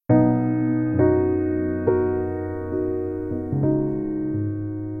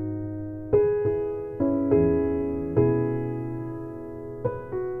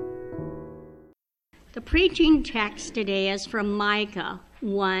preaching text today is from Micah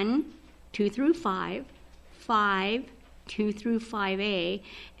 1, 2 through 5, 5, 2 through 5a,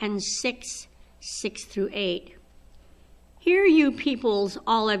 and 6, 6 through 8. Hear you peoples,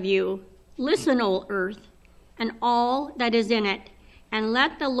 all of you, listen, O earth, and all that is in it, and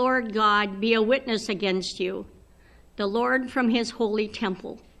let the Lord God be a witness against you, the Lord from his holy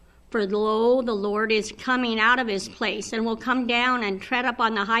temple. For lo, the Lord is coming out of his place, and will come down and tread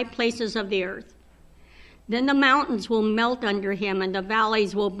upon the high places of the earth. Then the mountains will melt under him, and the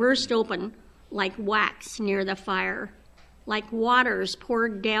valleys will burst open like wax near the fire, like waters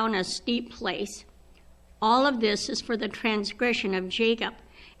poured down a steep place. All of this is for the transgression of Jacob,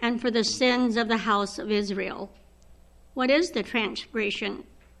 and for the sins of the house of Israel. What is the transgression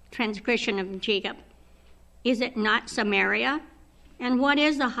of Jacob? Is it not Samaria? And what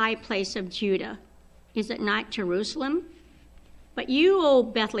is the high place of Judah? Is it not Jerusalem? But you, O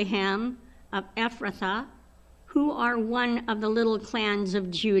Bethlehem of Ephrathah, who are one of the little clans of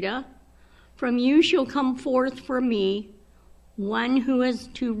Judah, from you shall come forth for me one who is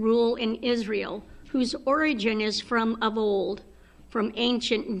to rule in Israel, whose origin is from of old, from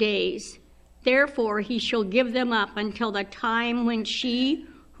ancient days. Therefore he shall give them up until the time when she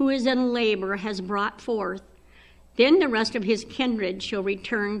who is in labor has brought forth. Then the rest of his kindred shall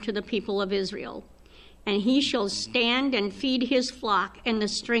return to the people of Israel, and he shall stand and feed his flock in the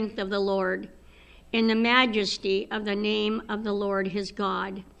strength of the Lord, in the majesty of the name of the Lord his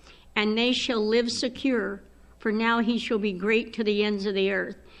God. And they shall live secure, for now he shall be great to the ends of the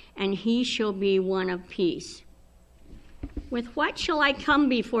earth, and he shall be one of peace. With what shall I come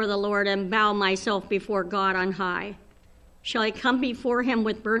before the Lord and bow myself before God on high? Shall I come before him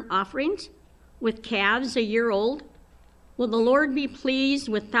with burnt offerings, with calves a year old? Will the Lord be pleased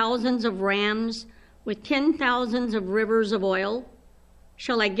with thousands of rams, with 10,000s of rivers of oil?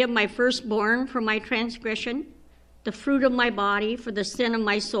 Shall I give my firstborn for my transgression, the fruit of my body for the sin of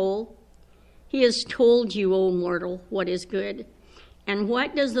my soul? He has told you, O mortal, what is good. And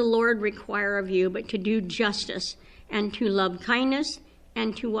what does the Lord require of you but to do justice, and to love kindness,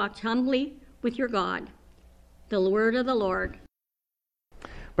 and to walk humbly with your God? The word of the Lord.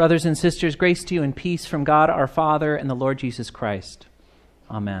 Brothers and sisters, grace to you and peace from God our Father and the Lord Jesus Christ.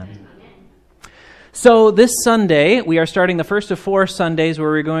 Amen. So this Sunday, we are starting the first of 4 Sundays where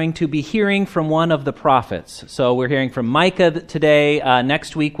we're going to be hearing from one of the prophets. So we're hearing from Micah today.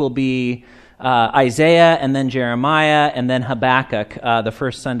 Next week will be Isaiah, and then Jeremiah, and then Habakkuk, the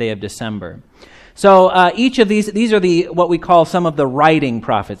first Sunday of December. So each of these are what we call some of the writing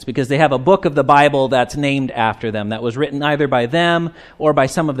prophets, because they have a book of the Bible that's named after them, that was written either by them or by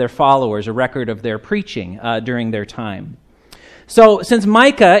some of their followers, a record of their preaching during their time. So since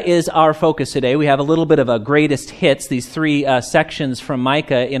Micah is our focus today, we have a little bit of a greatest hits, these 3 sections from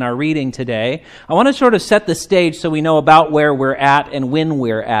Micah in our reading today. I want to sort of set the stage so we know about where we're at and when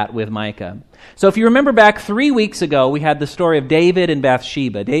we're at with Micah. So if you remember back 3 weeks ago, we had the story of David and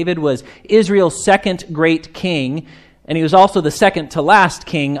Bathsheba. David was Israel's second great king, and he was also the second to last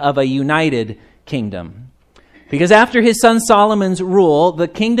king of a united kingdom. Because after his son Solomon's rule, the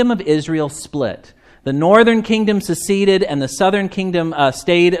kingdom of Israel split. The northern kingdom seceded, and the southern kingdom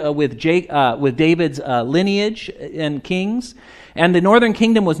stayed with David's lineage and kings. And the northern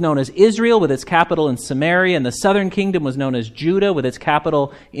kingdom was known as Israel, with its capital in Samaria, and the southern kingdom was known as Judah, with its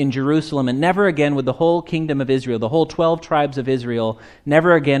capital in Jerusalem. And never again would the whole kingdom of Israel, the whole 12 tribes of Israel,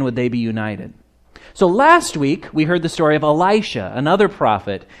 never again would they be united. So last week, we heard the story of Elisha, another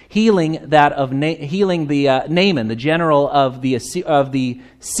prophet, healing the Naaman, the general of the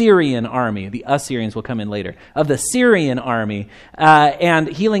Syrian army. The Assyrians will come in later. Of the Syrian army, and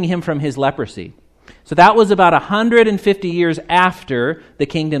healing him from his leprosy. So that was about 150 years after the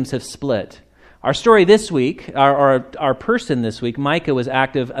kingdoms have split. Our story this week, our person this week, Micah, was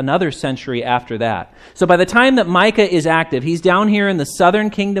active another century after that. So by the time that Micah is active, he's down here in the southern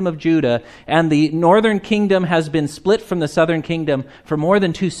kingdom of Judah, and the northern kingdom has been split from the southern kingdom for more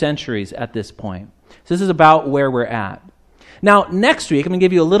than 2 centuries at this point. So this is about where we're at. Now, next week, I'm going to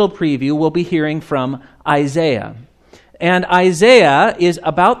give you a little preview. We'll be hearing from Isaiah. And Isaiah is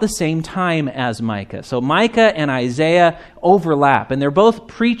about the same time as Micah. So Micah and Isaiah overlap, and they're both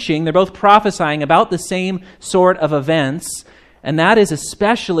prophesying about the same sort of events, and that is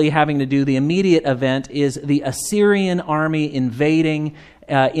especially having to do, the immediate event is the Assyrian army invading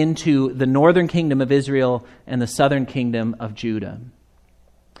into the northern kingdom of Israel and the southern kingdom of Judah.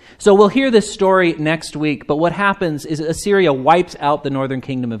 So we'll hear this story next week, but what happens is Assyria wipes out the northern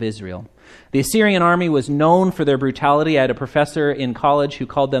kingdom of Israel. The Assyrian army was known for their brutality. I had a professor in college who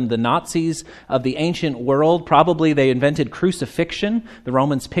called them the Nazis of the ancient world. Probably they invented crucifixion. The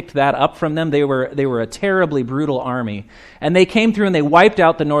Romans picked that up from them. They were a terribly brutal army. And they came through and they wiped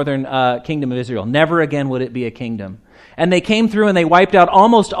out the northern kingdom of Israel. Never again would it be a kingdom. And they came through and they wiped out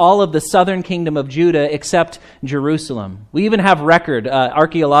almost all of the southern kingdom of Judah except Jerusalem. We even have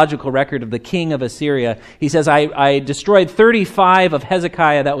archaeological record of the king of Assyria. He says, I destroyed 35 of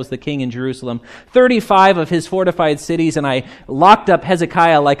Hezekiah, that was the king in Jerusalem, 35 of his fortified cities, and I locked up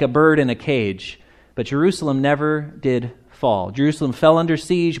Hezekiah like a bird in a cage. But Jerusalem never did fall. Jerusalem fell under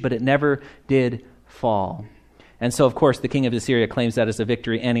siege, but it never did fall. And so, of course, the king of Assyria claims that as a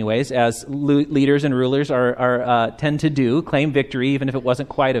victory anyways, as leaders and rulers tend to do, claim victory even if it wasn't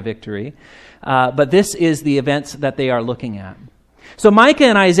quite a victory. But this is the events that they are looking at. So Micah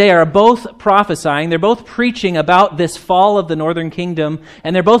and Isaiah are both prophesying. They're both preaching about this fall of the northern kingdom,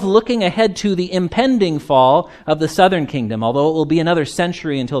 and they're both looking ahead to the impending fall of the southern kingdom, although it will be another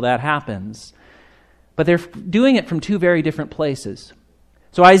century until that happens. But they're doing it from two very different places.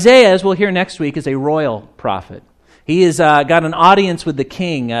 So Isaiah, as we'll hear next week, is a royal prophet. He has got an audience with the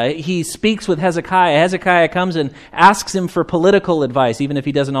king. He speaks with Hezekiah. Hezekiah comes and asks him for political advice, even if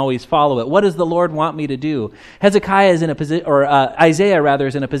he doesn't always follow it. What does the Lord want me to do? Hezekiah is in a position, or Isaiah rather,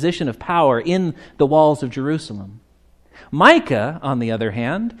 is in a position of power in the walls of Jerusalem. Micah, on the other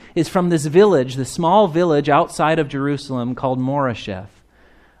hand, is from this village, the small village outside of Jerusalem called Moresheth.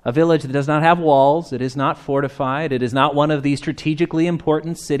 A village that does not have walls. It is not fortified. It is not one of the strategically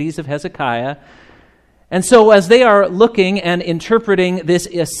important cities of Hezekiah. And so as they are looking and interpreting this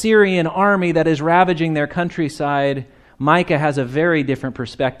Assyrian army that is ravaging their countryside, Micah has a very different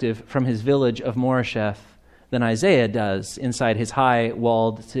perspective from his village of Moresheth than Isaiah does inside his high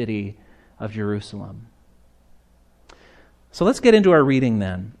walled city of Jerusalem. So let's get into our reading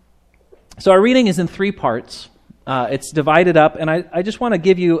then. So our reading is in three parts. It's divided up, and I just want to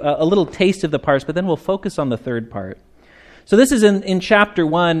give you a little taste of the parts, but then we'll focus on the third part. So this is in chapter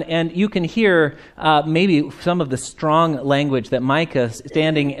 1, and you can hear maybe some of the strong language that Micah,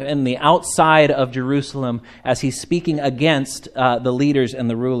 standing in the outside of Jerusalem as he's speaking against the leaders and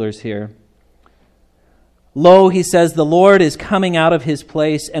the rulers here. Lo, he says, the Lord is coming out of his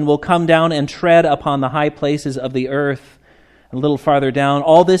place and will come down and tread upon the high places of the earth. A little farther down,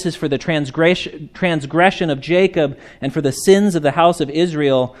 all this is for the transgression of Jacob and for the sins of the house of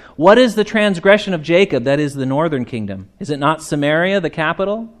Israel. What is the transgression of Jacob? That is the northern kingdom. Is it not Samaria, the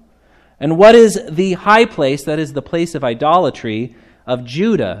capital? And what is the high place, that is the place of idolatry, of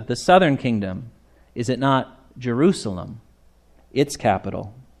Judah, the southern kingdom? Is it not Jerusalem, its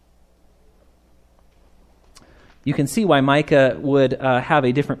capital? You can see why Micah would have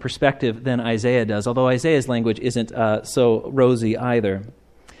a different perspective than Isaiah does, although Isaiah's language isn't so rosy either.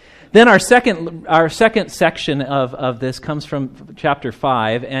 Then our second section of this comes from chapter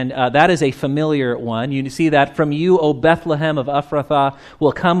 5, and that is a familiar one. You see that, from you, O Bethlehem of Ephrathah,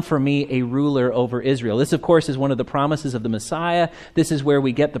 will come for me a ruler over Israel. This, of course, is one of the promises of the Messiah. This is where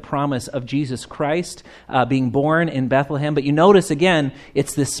we get the promise of Jesus Christ being born in Bethlehem. But you notice, again,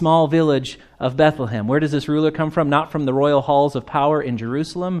 it's this small village of Bethlehem. Where does this ruler come from? Not from the royal halls of power in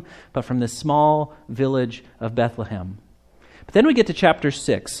Jerusalem, but from this small village of Bethlehem. But then we get to chapter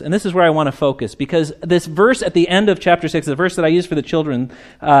 6, and this is where I want to focus, because this verse at the end of chapter 6, the verse that I used for the children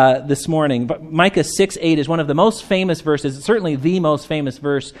this morning, Micah 6:8, is one of the most famous verses, certainly the most famous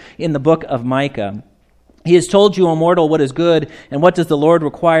verse in the book of Micah. He has told you, O mortal, what is good, and what does the Lord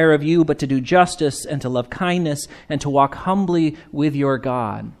require of you but to do justice and to love kindness and to walk humbly with your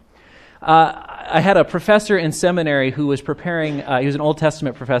God. I had a professor in seminary who was preparing, he was an Old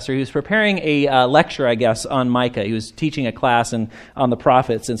Testament professor, he was preparing a lecture, I guess, on Micah. He was teaching a class on the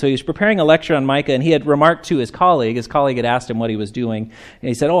prophets, and so he was preparing a lecture on Micah, and he had remarked to his colleague had asked him what he was doing, and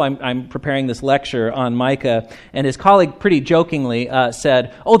he said, I'm preparing this lecture on Micah, and his colleague pretty jokingly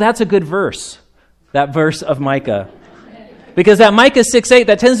said, that's a good verse, that verse of Micah. Because that Micah 6:8,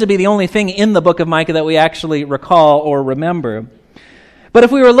 that tends to be the only thing in the book of Micah that we actually recall or remember. But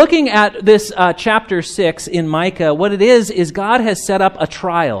if we were looking at this chapter 6 in Micah, what it is God has set up a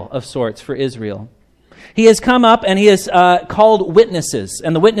trial of sorts for Israel. He has come up and he has called witnesses,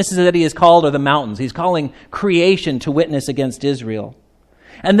 and the witnesses that he has called are the mountains. He's calling creation to witness against Israel.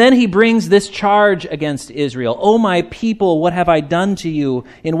 And then he brings this charge against Israel. O my people, what have I done to you?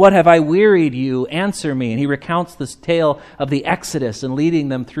 In what have I wearied you? Answer me. And he recounts this tale of the Exodus and leading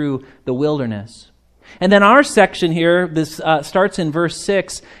them through the wilderness. And then our section here, this starts in verse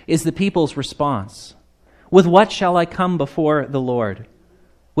 6, is the people's response. With what shall I come before the Lord?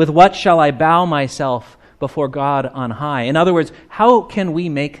 With what shall I bow myself before God on high? In other words, how can we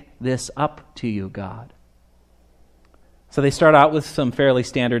make this up to you, God? So they start out with some fairly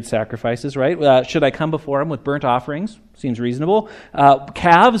standard sacrifices, right? Should I come before him with burnt offerings? Seems reasonable.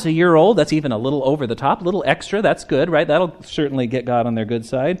 Calves, a year old, that's even a little over the top, a little extra, that's good, right? That'll certainly get God on their good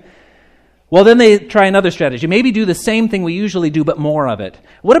side. Well, then they try another strategy. Maybe do the same thing we usually do, but more of it.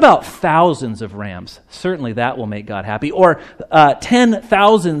 What about thousands of rams? Certainly that will make God happy. Or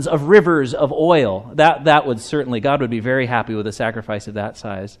 10,000s of rivers of oil. That would certainly, God would be very happy with a sacrifice of that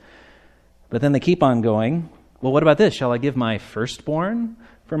size. But then they keep on going. Well, what about this? Shall I give my firstborn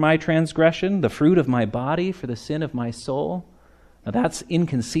for my transgression, the fruit of my body for the sin of my soul? Now that's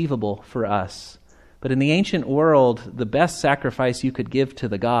inconceivable for us. But in the ancient world, the best sacrifice you could give to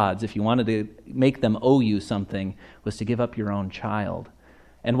the gods, if you wanted to make them owe you something, was to give up your own child.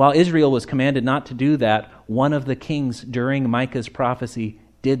 And while Israel was commanded not to do that, one of the kings during Micah's prophecy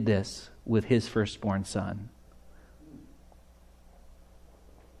did this with his firstborn son.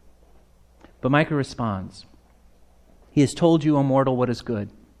 But Micah responds, He has told you, O mortal, what is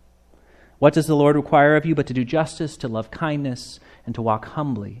good. What does the Lord require of you but to do justice, to love kindness, and to walk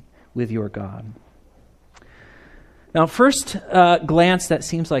humbly with your God? Now, first glance, that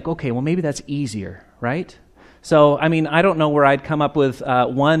seems like, okay, well, maybe that's easier, right? So, I mean, I don't know where I'd come up with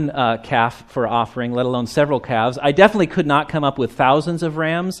one calf for offering, let alone several calves. I definitely could not come up with thousands of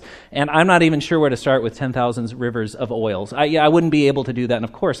rams, and I'm not even sure where to start with 10,000 rivers of oils. I wouldn't be able to do that, and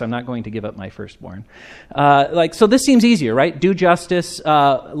of course, I'm not going to give up my firstborn. So this seems easier, right? Do justice,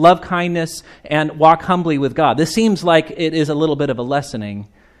 love kindness, and walk humbly with God. This seems like it is a little bit of a lessening,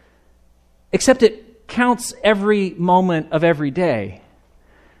 except it counts every moment of every day.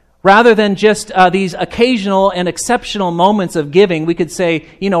 Rather than just these occasional and exceptional moments of giving, we could say,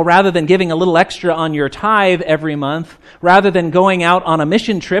 rather than giving a little extra on your tithe every month, rather than going out on a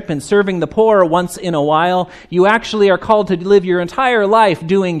mission trip and serving the poor once in a while, you actually are called to live your entire life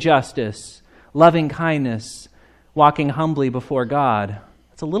doing justice, loving kindness, walking humbly before God.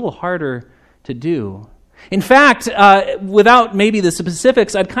 It's a little harder to do. In fact, without maybe the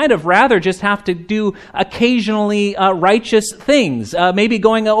specifics, I'd kind of rather just have to do occasionally righteous things, maybe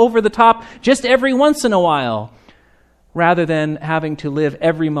going over the top just every once in a while, rather than having to live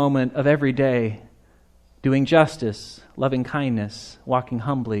every moment of every day doing justice, loving kindness, walking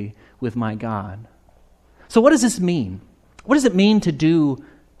humbly with my God. So what does this mean? What does it mean to do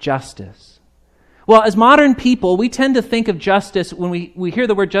justice? Well, as modern people, we tend to think of justice, when we hear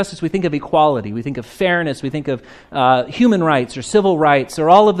the word justice, we think of equality, we think of fairness, we think of human rights or civil rights, or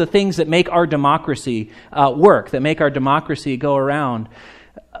all of the things that make our democracy work, that make our democracy go around.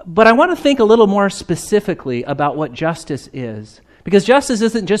 But I want to think a little more specifically about what justice is. Because justice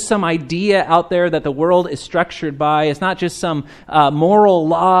isn't just some idea out there that the world is structured by. It's not just some moral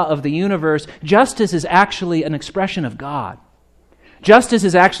law of the universe. Justice is actually an expression of God. Justice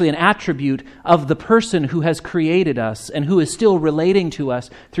is actually an attribute of the person who has created us and who is still relating to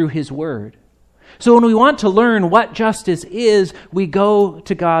us through His Word. So when we want to learn what justice is, we go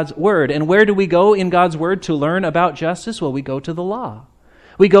to God's Word. And where do we go in God's Word to learn about justice? Well, we go to the law.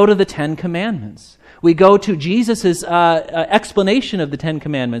 We go to the Ten Commandments. We go to Jesus' explanation of the Ten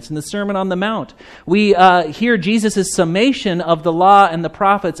Commandments in the Sermon on the Mount. We hear Jesus' summation of the law and the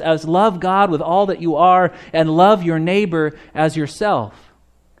prophets as love God with all that you are and love your neighbor as yourself.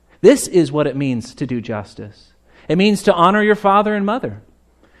 This is what it means to do justice. It means to honor your father and mother.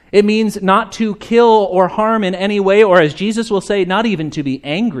 It means not to kill or harm in any way, or as Jesus will say, not even to be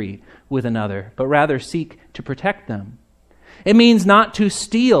angry with another, but rather seek to protect them. It means not to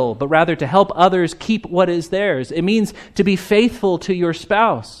steal, but rather to help others keep what is theirs. It means to be faithful to your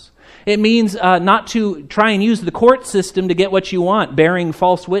spouse. It means not to try and use the court system to get what you want, bearing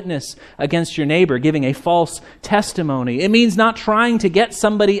false witness against your neighbor, giving a false testimony. It means not trying to get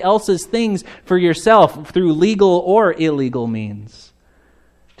somebody else's things for yourself through legal or illegal means.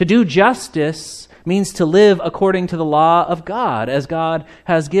 To do justice means to live according to the law of God, as God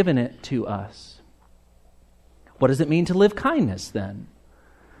has given it to us. What does it mean to live kindness then?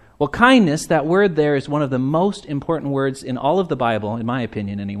 Well, kindness, that word there is one of the most important words in all of the Bible, in my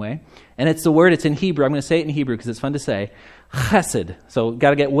opinion anyway. And it's it's in Hebrew. I'm going to say it in Hebrew because it's fun to say. Chesed. So got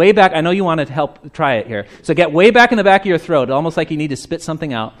to get way back. I know you want to help try it here. So get way back in the back of your throat, almost like you need to spit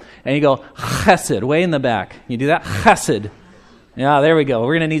something out. And you go, chesed, way in the back. You do that? Chesed. Yeah, there we go.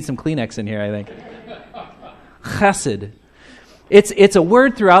 We're going to need some Kleenex in here, I think. Chesed. It's a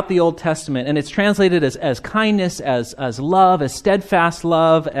word throughout the Old Testament, and it's translated as kindness, as love, as steadfast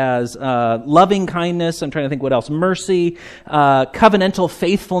love, as loving kindness. I'm trying to think what else. Mercy, covenantal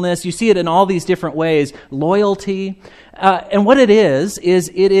faithfulness. You see it in all these different ways. Loyalty. And what it is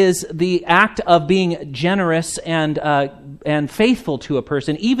the act of being generous and faithful to a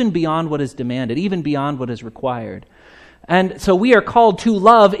person, even beyond what is demanded, even beyond what is required. And so we are called to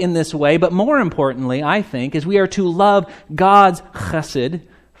love in this way, but more importantly, I think, is we are to love God's chesed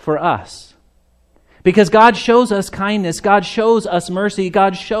for us. Because God shows us kindness, God shows us mercy,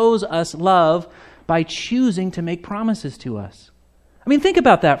 God shows us love by choosing to make promises to us. I mean, think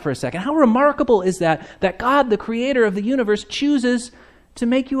about that for a second. How remarkable is that God, the creator of the universe, chooses to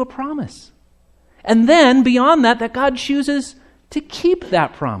make you a promise. And then, beyond that God chooses to keep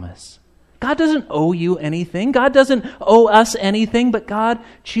that promise. God doesn't owe you anything. God doesn't owe us anything, but God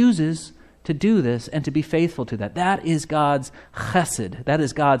chooses to do this and to be faithful to that. That is God's chesed. That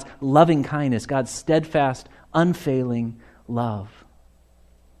is God's loving kindness, God's steadfast, unfailing love.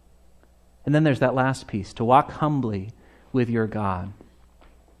 And then there's that last piece, to walk humbly with your God.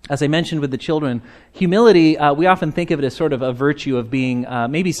 As I mentioned with the children, humility, we often think of it as sort of a virtue of being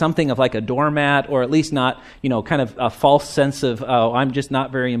maybe something of like a doormat, or at least not, kind of a false sense of, oh, I'm just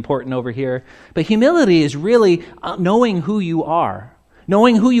not very important over here. But humility is really knowing who you are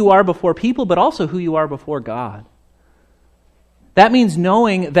before people, but also who you are before God. That means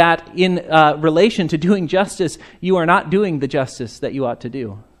knowing that in relation to doing justice, you are not doing the justice that you ought to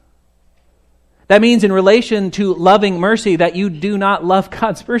do. That means in relation to loving mercy that you do not love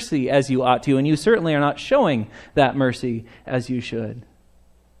God's mercy as you ought to, and you certainly are not showing that mercy as you should.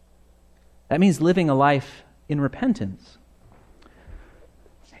 That means living a life in repentance.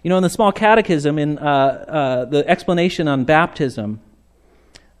 In the Small Catechism, in the explanation on baptism,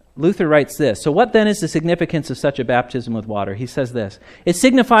 Luther writes this: "So what then is the significance of such a baptism with water?" He says this: "It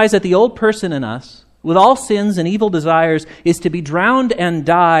signifies that the old person in us, with all sins and evil desires, is to be drowned and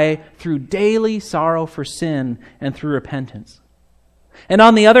die through daily sorrow for sin and through repentance. And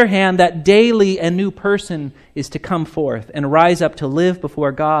on the other hand, that daily a new person is to come forth and rise up to live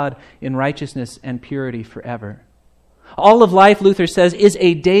before God in righteousness and purity forever." All of life, Luther says, is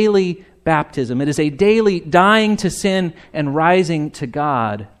a daily baptism. It is a daily dying to sin and rising to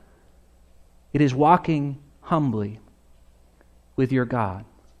God. It is walking humbly with your God,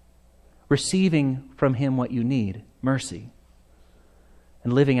 receiving from Him what you need, mercy,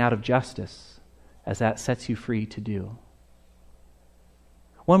 and living out of justice as that sets you free to do.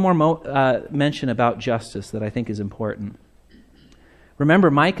 One more mention about justice that I think is important.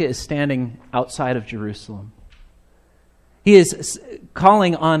 Remember, Micah is standing outside of Jerusalem. He is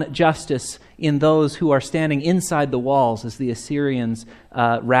calling on justice in those who are standing inside the walls as the Assyrians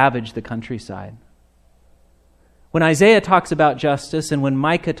ravage the countryside. When Isaiah talks about justice and when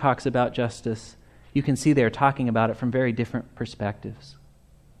Micah talks about justice, you can see they're talking about it from very different perspectives.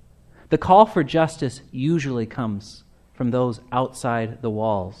 The call for justice usually comes from those outside the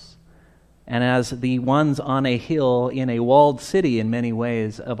walls. And as the ones on a hill in a walled city in many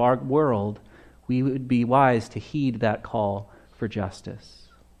ways of our world, we would be wise to heed that call for justice.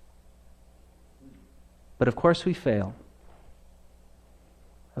 But of course we fail.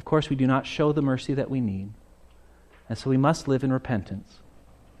 Of course we do not show the mercy that we need. And so we must live in repentance.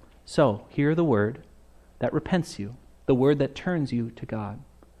 So, hear the word that repents you, the word that turns you to God.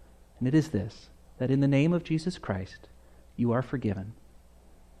 And it is this, that in the name of Jesus Christ, you are forgiven.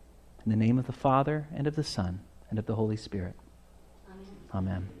 In the name of the Father, and of the Son, and of the Holy Spirit.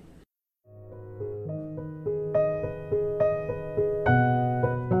 Amen. Amen.